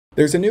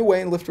There's a new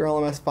way in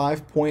LifterLMS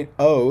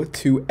 5.0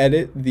 to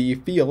edit the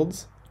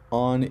fields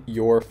on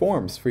your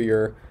forms for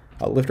your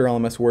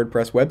LifterLMS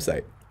WordPress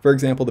website. For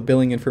example, the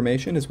billing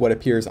information is what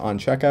appears on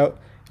checkout,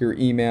 your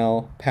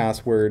email,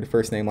 password,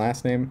 first name,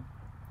 last name.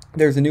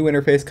 There's a new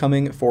interface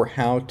coming for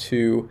how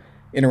to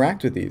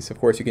interact with these. Of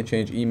course, you can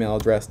change email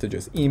address to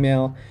just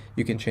email.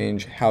 You can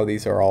change how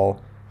these are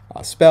all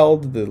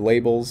spelled, the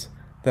labels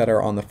that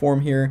are on the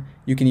form here.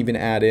 You can even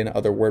add in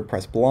other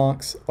WordPress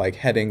blocks like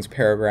headings,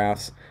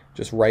 paragraphs,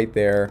 just right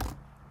there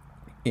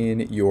in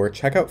your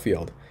checkout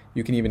field.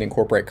 You can even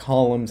incorporate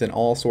columns and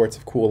all sorts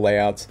of cool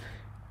layouts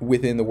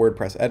within the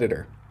WordPress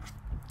editor.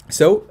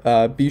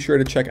 So be sure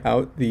to check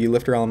out the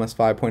LifterLMS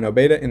 5.0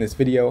 beta. In this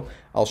video,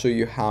 I'll show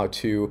you how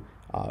to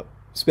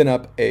spin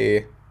up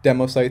a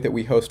demo site that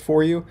we host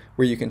for you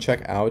where you can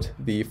check out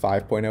the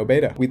 5.0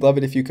 beta. We'd love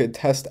it if you could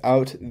test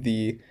out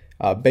the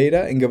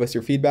beta and give us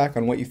your feedback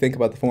on what you think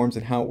about the forms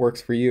and how it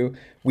works for you.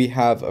 We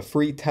have a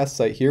free test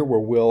site here where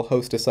we'll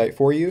host a site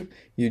for you.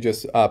 You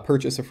just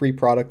purchase a free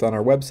product on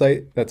our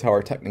website. That's how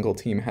our technical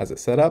team has it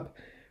set up,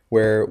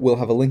 where we'll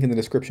have a link in the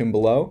description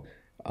below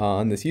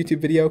on this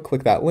YouTube video.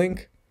 Click that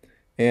link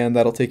and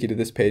that'll take you to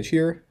this page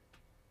here.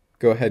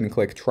 Go ahead and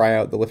click try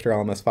out the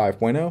LifterLMS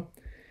 5.0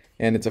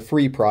 and it's a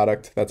free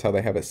product. That's how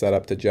they have it set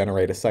up to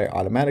generate a site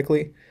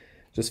automatically.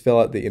 Just fill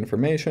out the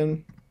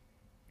information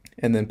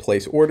and then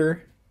place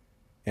order.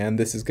 And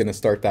this is going to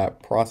start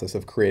that process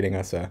of creating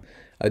us a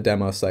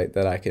demo site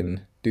that I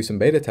can do some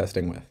beta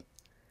testing with.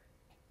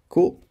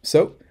 Cool.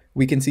 So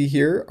we can see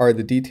here are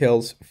the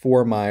details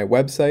for my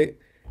website,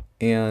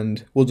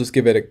 and we'll just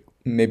give it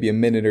maybe a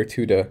minute or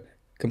two to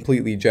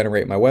completely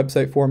generate my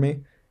website for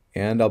me,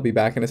 and I'll be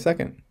back in a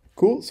second.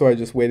 Cool. So I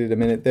just waited a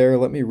minute there.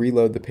 Let me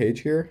reload the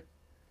page here.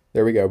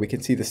 There we go. We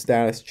can see the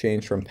status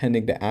change from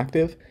pending to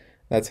active.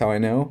 That's how I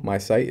know my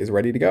site is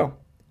ready to go.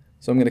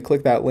 So I'm going to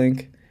click that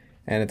link,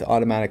 and it's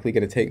automatically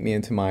going to take me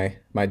into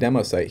my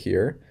demo site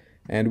here.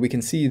 And we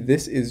can see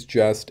this is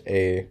just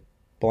a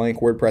blank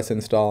WordPress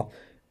install,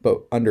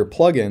 but under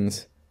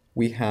plugins,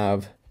 we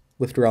have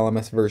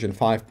LifterLMS version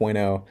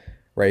 5.0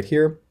 right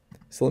here.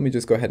 So let me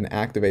just go ahead and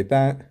activate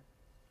that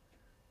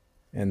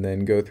and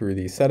then go through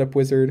the setup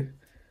wizard.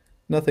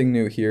 Nothing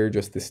new here,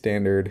 just the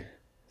standard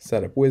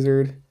setup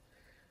wizard.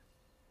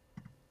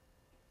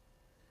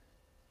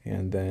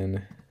 And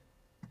then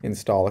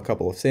install a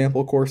couple of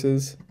sample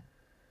courses,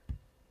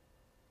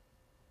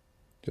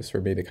 just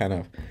for me to kind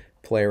of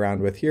play around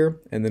with here,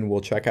 and then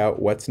we'll check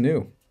out what's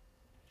new.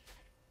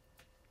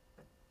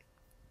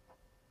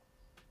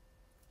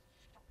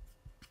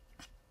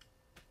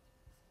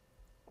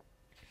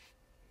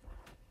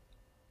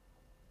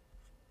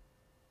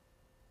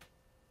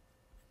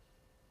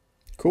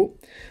 Cool.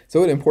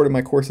 So it imported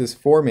my courses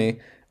for me,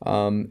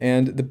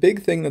 and the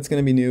big thing that's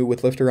going to be new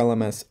with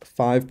LifterLMS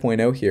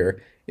 5.0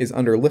 here is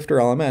under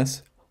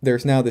LifterLMS,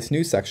 there's now this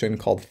new section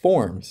called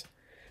Forms.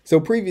 So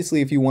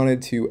previously, if you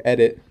wanted to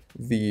edit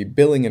the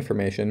billing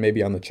information,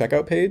 maybe on the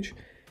checkout page,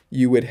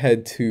 you would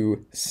head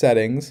to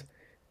Settings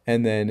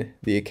and then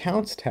the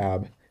Accounts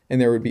tab, and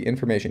there would be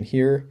information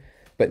here.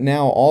 But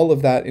now all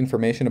of that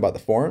information about the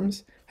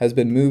forms has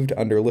been moved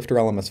under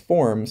LifterLMS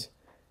Forms,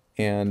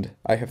 and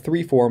I have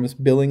three forms: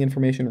 billing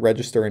information,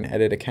 register, and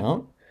edit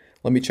account.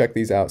 Let me check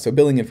these out. So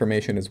billing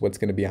information is what's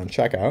going to be on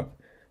checkout.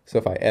 So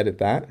if I edit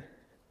that,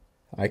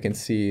 I can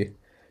see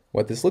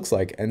what this looks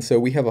like. And so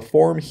we have a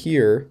form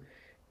here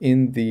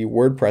in the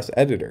WordPress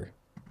editor,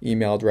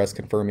 email address,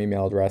 confirm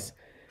email address,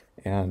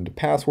 and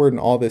password, and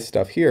all this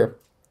stuff here.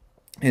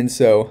 And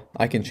so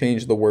I can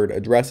change the word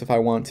address if I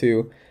want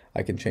to.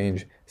 I can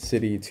change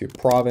city to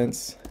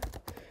province,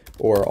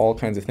 or all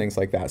kinds of things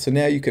like that. So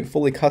now you can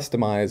fully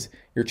customize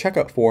your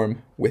checkout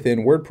form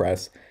within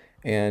WordPress,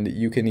 and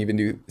you can even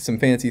do some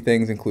fancy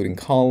things, including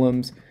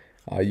columns.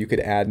 You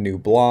could add new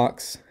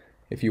blocks.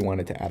 If you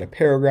wanted to add a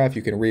paragraph,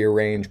 you can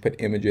rearrange, put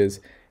images,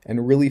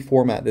 and really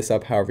format this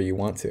up however you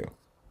want to.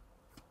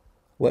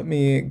 Let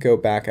me go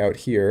back out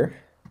here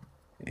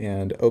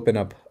and open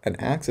up an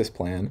access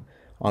plan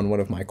on one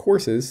of my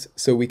courses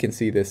so we can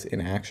see this in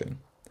action.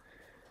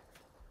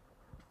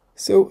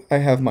 So I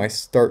have my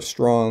Start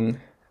Strong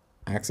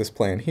access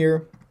plan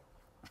here.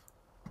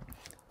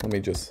 Let me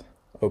just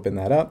open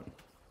that up.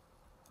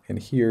 And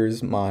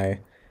here's my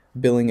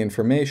billing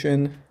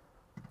information,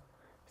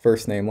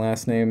 first name,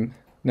 last name.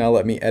 Now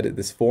let me edit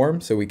this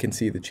form so we can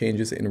see the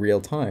changes in real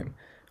time.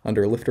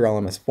 Under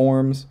LifterLMS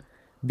Forms,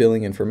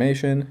 billing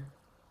information,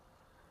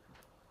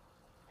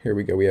 here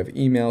we go. We have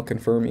email,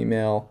 confirm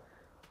email,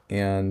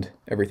 and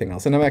everything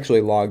else. And I'm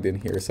actually logged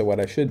in here, so what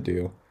I should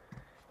do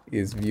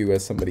is view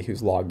as somebody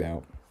who's logged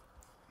out.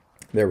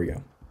 There we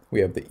go.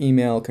 We have the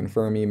email,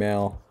 confirm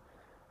email,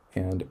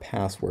 and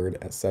password,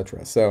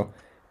 etc. So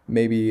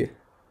maybe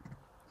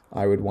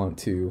I would want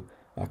to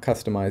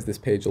customize this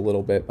page a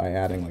little bit by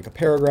adding like a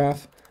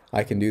paragraph.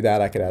 I can do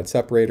that. I could add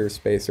separators,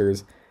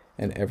 spacers,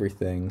 and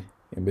everything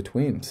in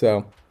between.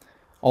 So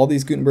all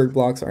these Gutenberg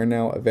blocks are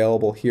now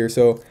available here.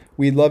 So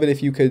we'd love it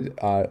if you could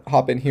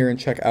hop in here and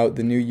check out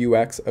the new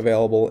UX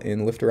available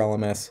in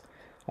LifterLMS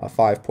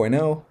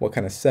 5.0, what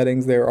kind of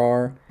settings there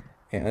are,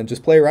 and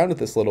just play around with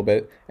this a little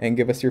bit and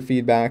give us your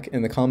feedback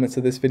in the comments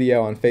of this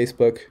video on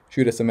Facebook,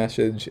 shoot us a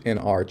message in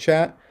our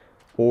chat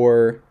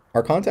or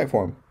our contact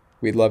form.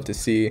 We'd love to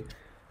see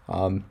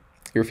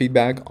your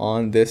feedback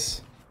on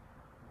this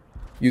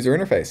user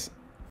interface.